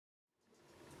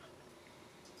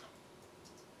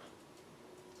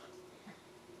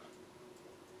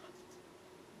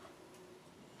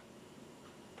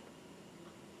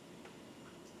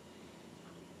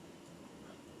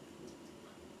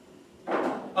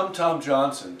I'm Tom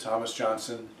Johnson, Thomas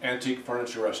Johnson, Antique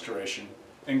Furniture Restoration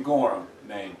in Gorham,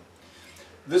 Maine.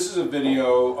 This is a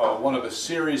video, one of a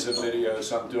series of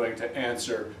videos I'm doing to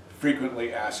answer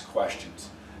frequently asked questions.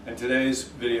 And today's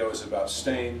video is about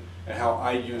stain and how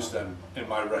I use them in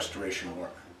my restoration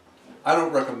work. I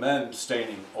don't recommend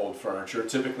staining old furniture.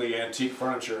 Typically antique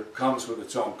furniture comes with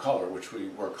its own color, which we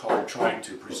work hard trying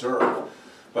to preserve.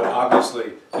 But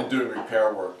obviously in doing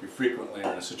repair work, you're frequently in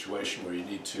a situation where you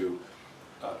need to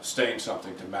stain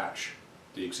something to match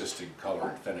the existing color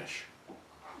and finish.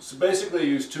 So basically I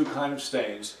use two kinds of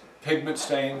stains, pigment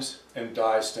stains and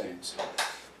dye stains.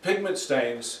 Pigment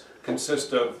stains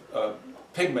consist of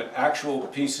pigment, actual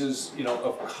pieces,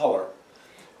 of color,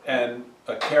 and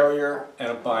a carrier and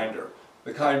a binder.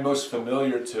 The kind most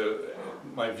familiar to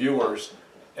my viewers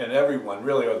and everyone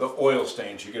really are the oil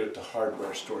stains you get at the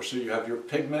hardware store. So you have your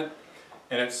pigment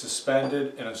and it's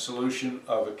suspended in a solution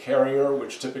of a carrier,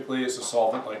 which typically is a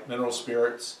solvent like mineral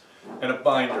spirits, and a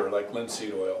binder like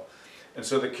linseed oil. And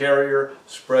so the carrier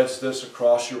spreads this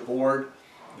across your board.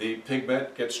 The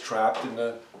pigment gets trapped in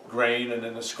the grain and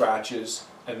in the scratches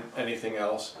and anything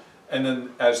else. And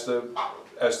then as the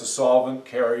solvent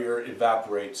carrier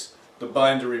evaporates, the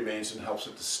binder remains and helps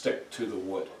it to stick to the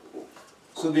wood.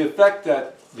 So the effect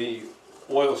that the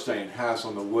oil stain has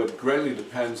on the wood greatly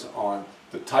depends on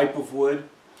the type of wood.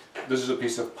 This is a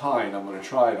piece of pine I'm going to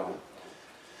try it on.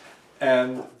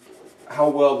 And how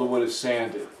well the wood is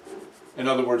sanded. In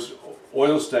other words,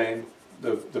 oil stain,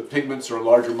 the pigments are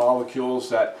larger molecules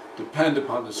that depend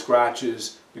upon the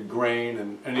scratches, the grain,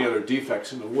 and any other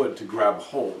defects in the wood to grab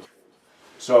hold.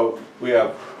 So we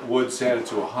have wood sanded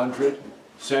to 100,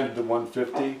 sanded to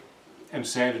 150, and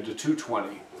sanded to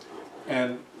 220.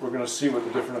 And we're going to see what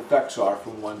the different effects are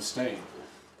from one stain.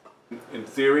 In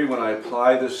theory, when I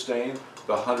apply this stain,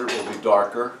 the 100 will be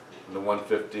darker, and the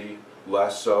 150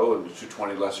 less so, and the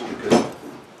 220 lesser, because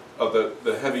of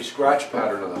the heavy scratch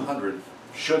pattern of the 100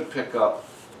 should pick up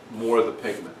more of the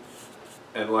pigment.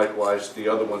 And likewise, the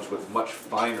other ones with much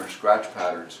finer scratch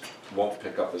patterns won't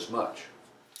pick up as much.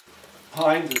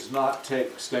 Pine does not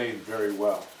take stain very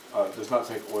well, does not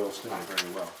take oil stain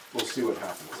very well. We'll see what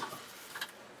happens.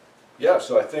 Yeah,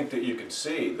 so I think that you can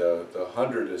see the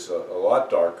 100 is a lot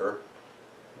darker,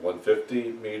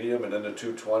 150 medium, and then the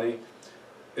 220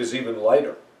 is even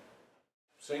lighter.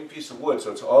 Same piece of wood,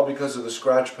 so it's all because of the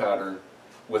scratch pattern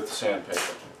with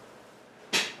sandpaper.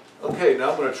 Okay,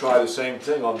 now I'm going to try the same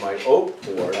thing on my oak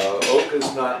board. Oak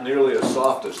is not nearly as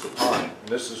soft as the pine, and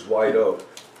this is white oak.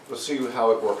 Let's see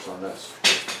how it works on this.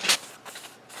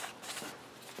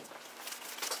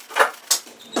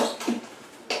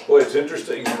 Boy, it's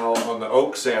interesting how on the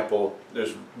oak sample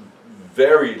there's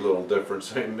very little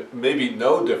difference, maybe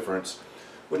no difference,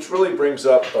 which really brings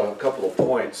up a couple of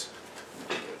points.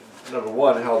 Number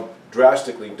one, how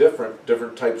drastically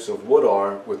different types of wood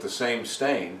are with the same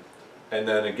stain, and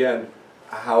then again,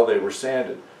 how they were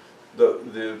sanded.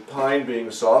 The pine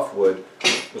being softwood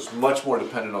was much more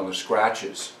dependent on the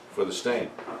scratches for the stain.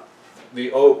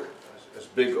 The oak,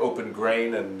 big open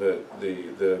grain, and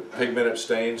the pigmented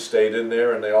stains stayed in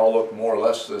there, and they all look more or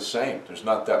less the same. There's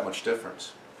not that much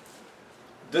difference.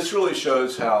 This really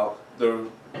shows how the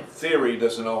theory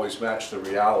doesn't always match the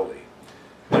reality.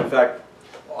 In fact,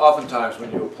 oftentimes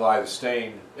when you apply the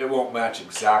stain, it won't match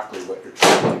exactly what you're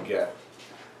trying to get.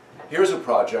 Here's a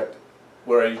project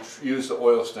where I use the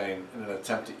oil stain in an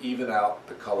attempt to even out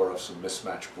the color of some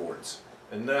mismatched boards.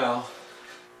 And now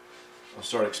I'll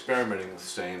start experimenting with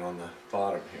stain on the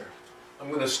bottom here. I'm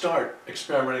going to start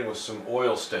experimenting with some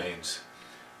oil stains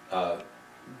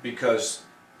because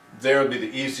they'll be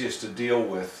the easiest to deal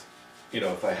with,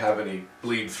 if I have any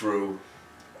bleed through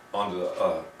onto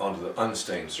the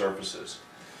unstained surfaces.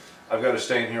 I've got a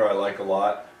stain here I like a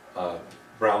lot,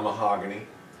 brown mahogany.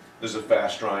 This is a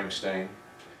fast drying stain.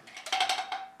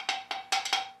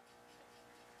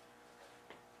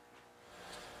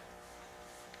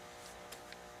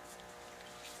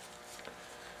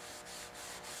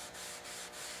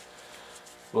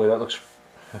 Boy, that looks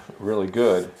really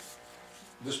good.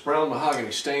 This brown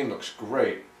mahogany stain looks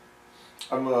great.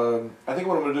 I think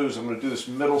what I'm going to do is I'm going to do this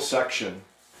middle section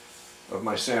of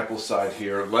my sample side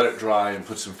here, let it dry and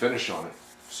put some finish on it,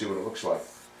 see what it looks like.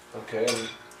 Okay, I'm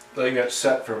letting that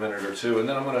set for a minute or two, and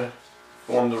then I'm going to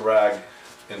form the rag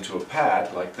into a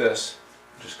pad like this,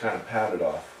 just kind of pat it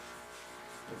off.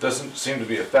 It doesn't seem to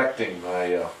be affecting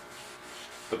my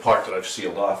the part that I've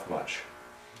sealed off much.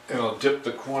 And I'll dip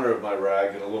the corner of my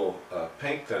rag in a little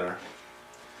paint thinner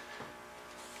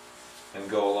and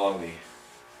go along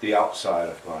the outside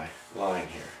of my line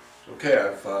here. Okay,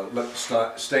 I've let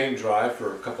the stain dry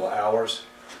for a couple of hours.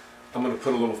 I'm going to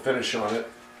put a little finish on it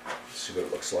Let's see what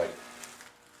it looks like.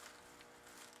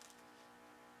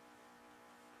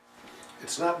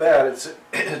 It's not bad.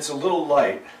 It's a little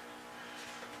light,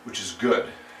 which is good.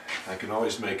 I can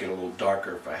always make it a little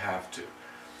darker if I have to.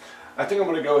 I think I'm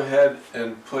going to go ahead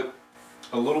and put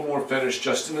a little more finish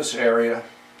just in this area,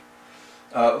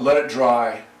 let it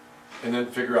dry, and then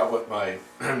figure out what my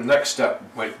next step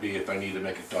might be if I need to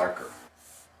make it darker.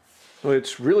 Well,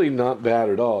 it's really not bad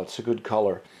at all. It's a good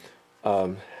color.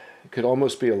 It could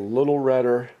almost be a little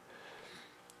redder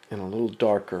and a little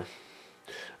darker.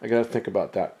 I got to think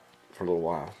about that for a little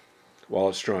while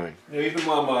it's drying. Now, even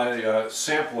while my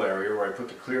sample area where I put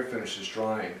the clear finish is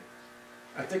drying,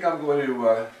 I think I'm going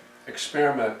to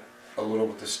experiment a little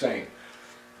with the stain.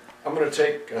 I'm going to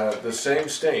take the same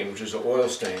stain, which is an oil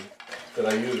stain that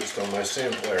I used on my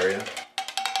sample area,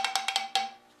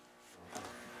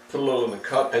 put a little in the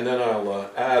cup, and then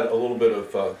I'll add a little bit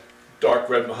of dark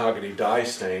red mahogany dye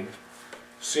stain,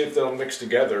 see if they'll mix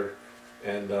together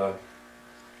and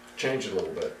change it a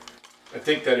little bit. I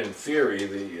think that in theory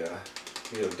the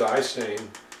dye stain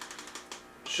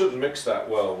shouldn't mix that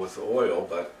well with the oil,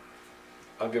 but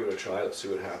I'll give it a try. Let's see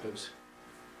what happens.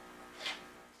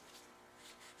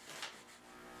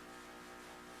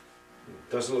 It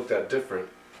doesn't look that different.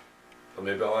 Well,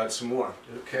 maybe I'll add some more.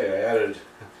 Okay,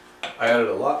 I added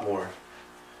a lot more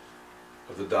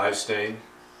of the dye stain.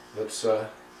 Let's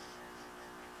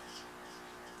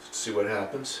see what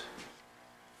happens.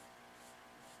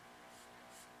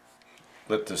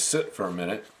 Let this sit for a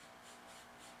minute.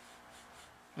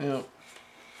 Well,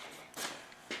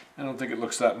 I don't think it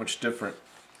looks that much different.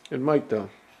 It might though.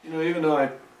 Even though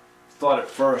I thought at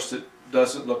first it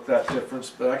doesn't look that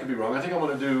different, but I could be wrong. I think I'm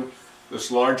going to do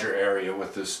this larger area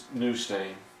with this new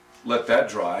stain, let that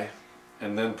dry,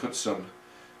 and then put some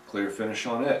clear finish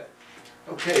on it.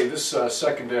 Okay, this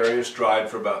second area is dried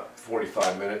for about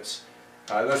 45 minutes.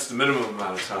 That's the minimum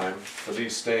amount of time for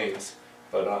these stains,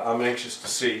 but I'm anxious to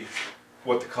see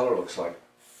what the color looks like.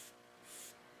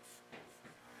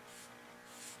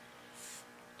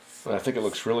 I think it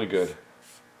looks really good.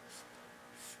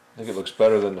 I think it looks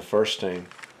better than the first stain.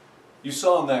 You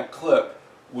saw in that clip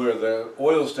where the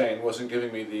oil stain wasn't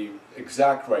giving me the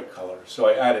exact right color, so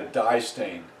I added dye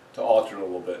stain to alter it a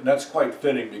little bit. And that's quite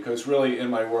fitting because really in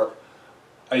my work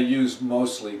I use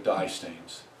mostly dye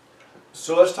stains.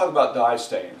 So let's talk about dye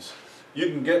stains. You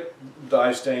can get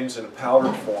dye stains in a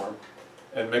powdered form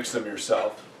and mix them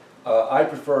yourself. I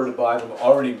prefer to buy them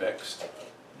already mixed.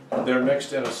 They're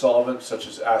mixed in a solvent such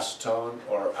as acetone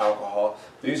or alcohol.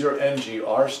 These are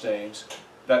NGR stains.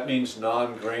 That means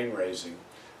non-grain raising.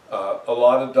 A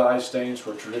lot of dye stains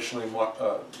were traditionally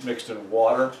mixed in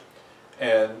water,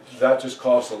 and that just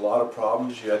caused a lot of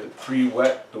problems. You had to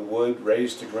pre-wet the wood,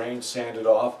 raise the grain, sand it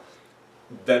off,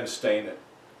 then stain it.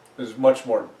 It was much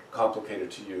more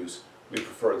complicated to use. We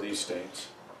prefer these stains.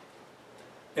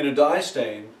 In a dye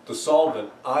stain, the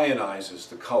solvent ionizes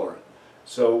the colorant.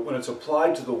 So when it's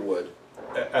applied to the wood,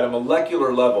 at a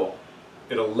molecular level,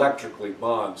 it electrically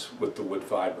bonds with the wood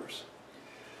fibers.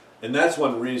 And that's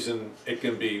one reason it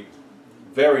can be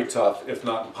very tough, if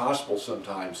not impossible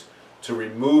sometimes, to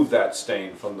remove that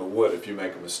stain from the wood if you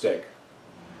make a mistake.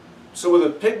 So with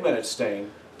a pigmented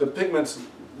stain, the pigment's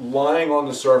lying on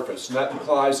the surface, and that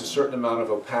implies a certain amount of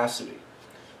opacity.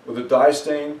 With a dye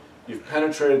stain, you've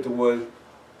penetrated the wood.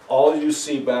 All you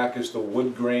see back is the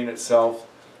wood grain itself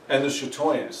and the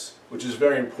chatoyance, which is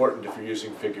very important if you're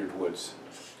using figured woods.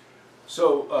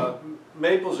 So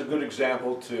maple is a good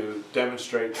example to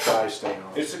demonstrate dye stain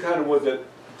on. It's the kind of wood that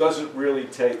doesn't really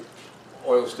take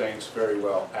oil stains very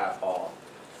well at all.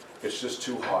 It's just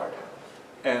too hard.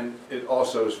 And it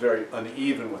also is very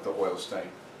uneven with the oil stain.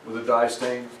 With a dye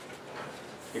stain,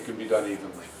 it can be done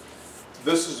evenly.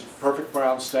 This is a perfect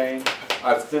brown stain.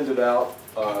 I've thinned it out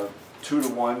 2 to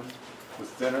 1 with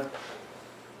thinner.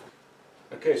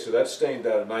 Okay, so that's stained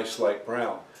out a nice light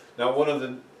brown. Now one of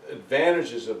the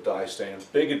advantages of dye stain, a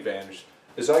big advantage,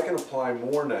 is I can apply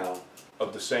more now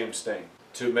of the same stain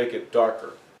to make it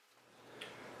darker.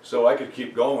 So I could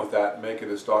keep going with that and make it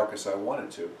as dark as I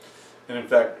wanted to. And in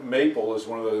fact, maple is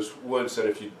one of those woods that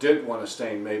if you did want to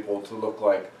stain maple to look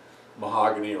like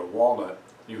mahogany or walnut,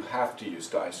 you have to use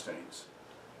dye stains.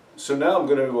 So now I'm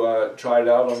going to try it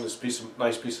out on this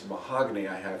nice piece of mahogany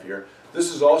I have here.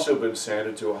 This has also been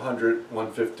sanded to 100,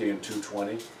 150, and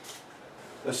 220.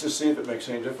 Let's just see if it makes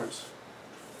any difference.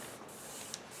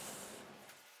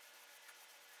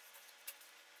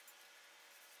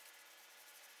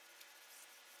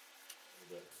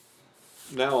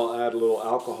 Now I'll add a little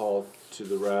alcohol to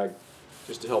the rag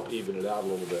just to help even it out a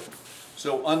little bit.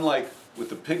 So unlike with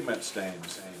the pigment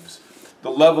stains, the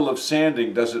level of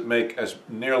sanding doesn't make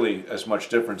nearly as much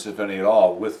difference, if any at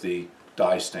all, with the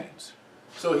dye stains.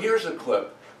 So here's a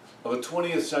clip of a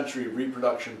 20th century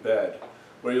reproduction bed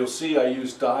where you'll see I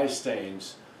use dye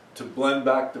stains to blend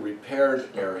back the repaired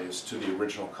areas to the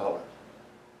original color.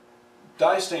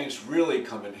 Dye stains really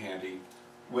come in handy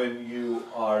when you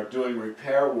are doing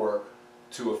repair work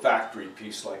to a factory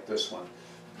piece like this one.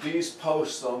 These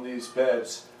posts on these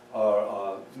beds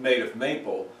are made of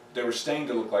maple. They were stained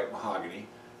to look like mahogany,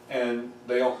 and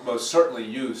they most certainly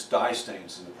use dye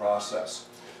stains in the process.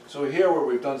 So here where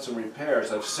we've done some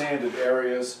repairs, I've sanded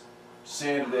areas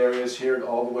here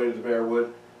all the way to the bare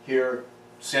wood, here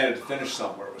sanded to finish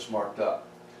some where it was marked up.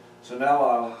 So now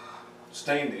I'll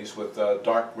stain these with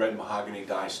dark red mahogany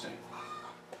dye stain.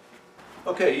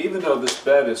 Okay, even though this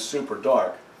bed is super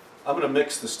dark, I'm going to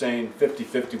mix the stain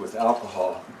 50-50 with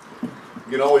alcohol.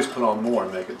 You can always put on more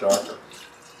and make it darker.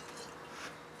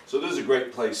 So this is a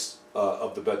great place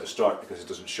of the bed to start because it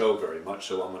doesn't show very much,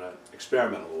 so I'm going to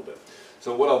experiment a little bit.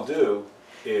 So what I'll do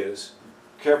is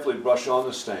carefully brush on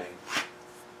the stain.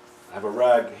 I have a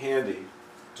rag handy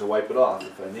to wipe it off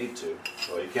if I need to.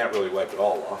 Well, you can't really wipe it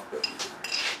all off, but...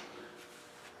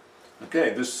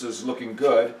 Okay, this is looking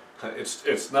good.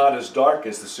 It's not as dark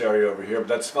as this area over here, but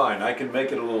that's fine. I can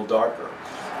make it a little darker.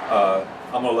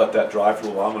 I'm going to let that dry for a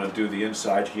little while. I'm going to do the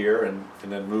inside here and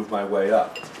then move my way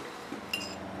up.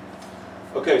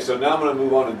 Okay, so now I'm going to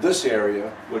move on to this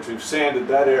area, which we've sanded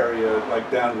that area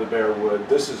like down to the bare wood.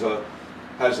 This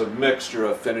has a mixture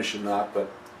of finish and not,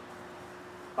 but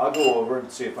I'll go over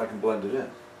and see if I can blend it in.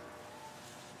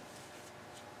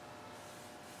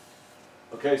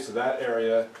 Okay, so that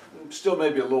area still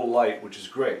may be a little light, which is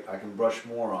great. I can brush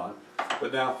more on.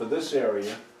 But now for this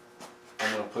area,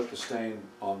 I'm going to put the stain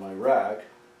on my rag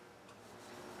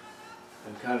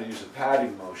and kind of use a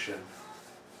patting motion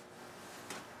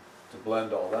to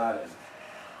blend all that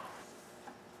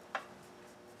in.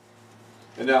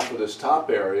 And now for this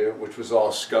top area, which was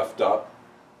all scuffed up,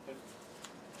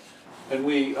 and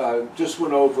we just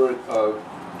went over it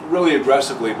really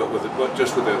aggressively, but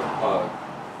just with a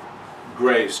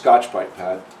gray Scotch-Brite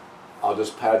pad. I'll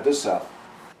just pad this out.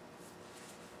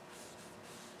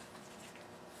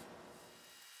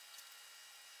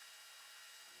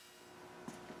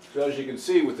 So as you can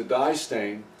see with the dye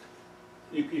stain,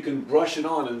 you can brush it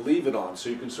on and leave it on, so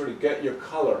you can sort of get your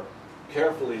color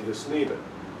carefully and just leave it.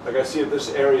 Like I see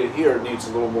this area here needs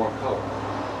a little more color.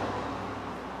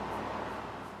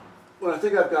 When I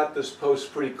think I've got this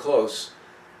post pretty close,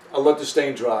 I'll let the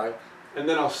stain dry, and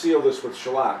then I'll seal this with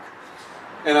shellac.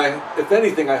 And if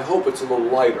anything, I hope it's a little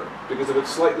lighter, because if it's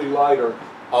slightly lighter,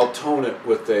 I'll tone it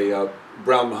with a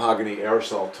brown mahogany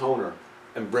aerosol toner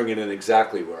and bring it in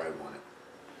exactly where I want it.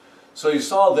 So you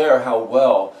saw there how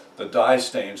well the dye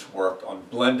stains worked on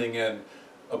blending in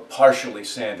a partially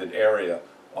sanded area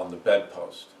on the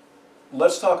bedpost.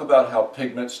 Let's talk about how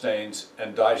pigment stains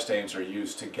and dye stains are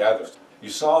used together. You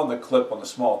saw in the clip on the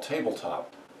small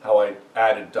tabletop how I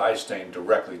added dye stain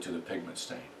directly to the pigment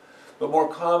stain. But more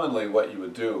commonly what you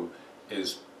would do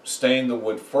is stain the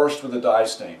wood first with a dye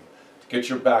stain to get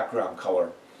your background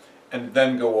color and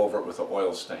then go over it with an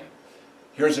oil stain.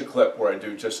 Here's a clip where I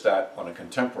do just that on a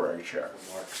contemporary chair.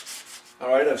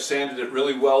 Alright, I've sanded it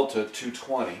really well to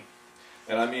 220.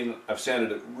 And I mean, I've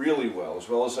sanded it really well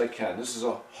as I can. This is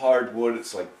a hard wood,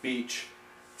 it's like beech,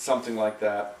 something like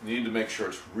that. You need to make sure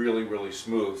it's really, really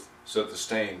smooth so that the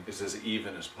stain is as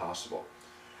even as possible.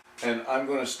 And I'm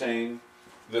going to stain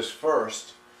this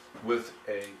first with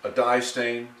a dye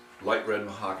stain, light red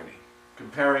mahogany.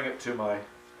 Comparing it to my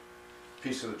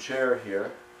piece of the chair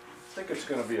here, I think it's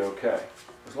going to be okay.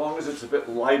 As long as it's a bit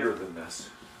lighter than this,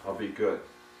 I'll be good.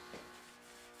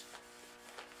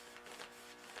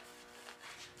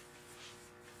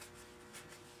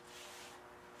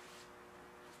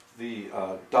 The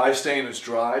dye stain is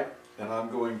dried, and I'm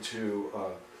going to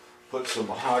put some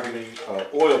mahogany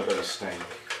oil-based stain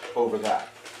over that.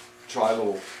 Try a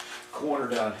little corner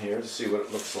down here to see what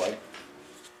it looks like.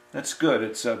 That's good.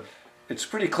 It's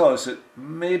pretty close. It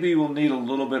maybe will need a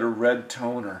little bit of red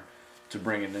toner to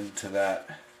bring it into that,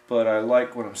 but I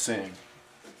like what I'm seeing.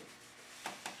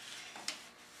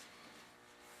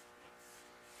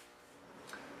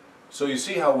 So you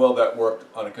see how well that worked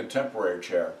on a contemporary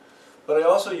chair, but I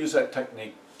also use that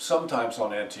technique sometimes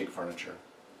on antique furniture.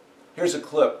 Here's a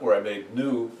clip where I made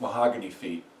new mahogany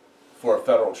feet for a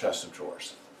Federal chest of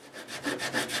drawers.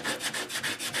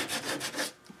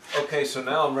 Okay, so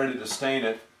now I'm ready to stain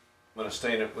it. I'm going to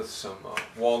stain it with some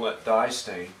walnut dye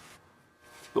stain.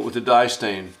 But with the dye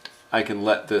stain, I can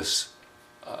let this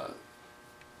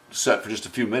set for just a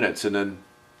few minutes and then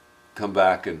come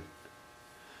back and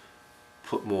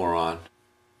put more on.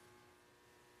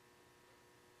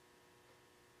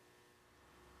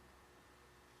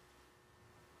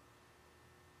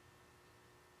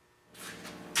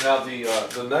 Now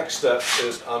the next step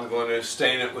is I'm going to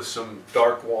stain it with some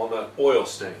dark walnut oil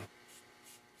stain.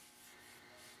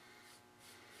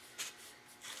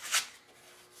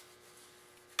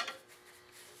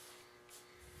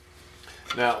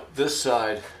 Now this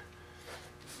side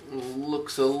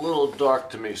looks a little dark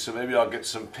to me, so maybe I'll get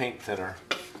some paint thinner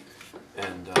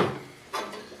and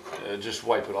just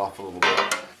wipe it off a little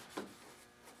bit.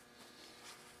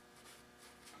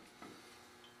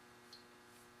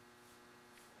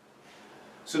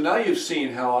 So now you've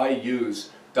seen how I use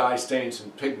dye stains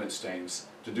and pigment stains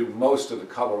to do most of the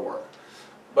color work.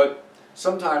 But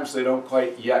sometimes they don't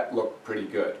quite yet look pretty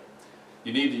good.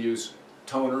 You need to use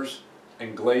toners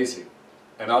and glazing,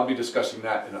 and I'll be discussing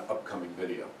that in an upcoming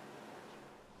video.